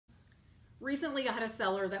Recently, I had a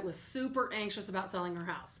seller that was super anxious about selling her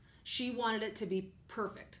house. She wanted it to be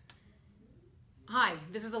perfect. Hi,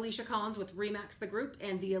 this is Alicia Collins with RE/MAX the Group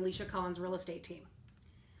and the Alicia Collins Real Estate Team.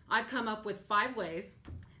 I've come up with 5 ways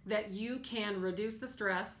that you can reduce the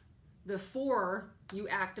stress before you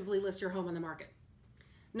actively list your home on the market.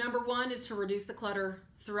 Number 1 is to reduce the clutter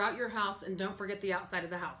throughout your house, and don't forget the outside of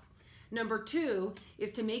the house. Number 2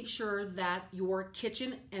 is to make sure that your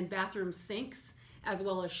kitchen and bathroom sinks, as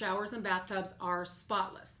well as showers and bathtubs, are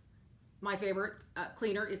spotless. My favorite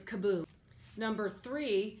cleaner is Kaboom. Number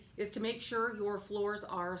 3 is to make sure your floors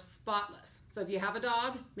are spotless. So if you have a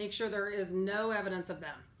dog, make sure there is no evidence of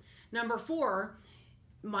them. Number 4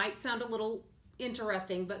 might sound a little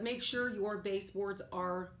interesting, but make sure your baseboards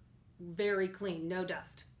are very clean, no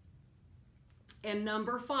dust. And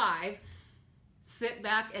number 5, sit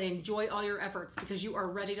back and enjoy all your efforts because you are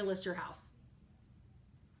ready to list your house.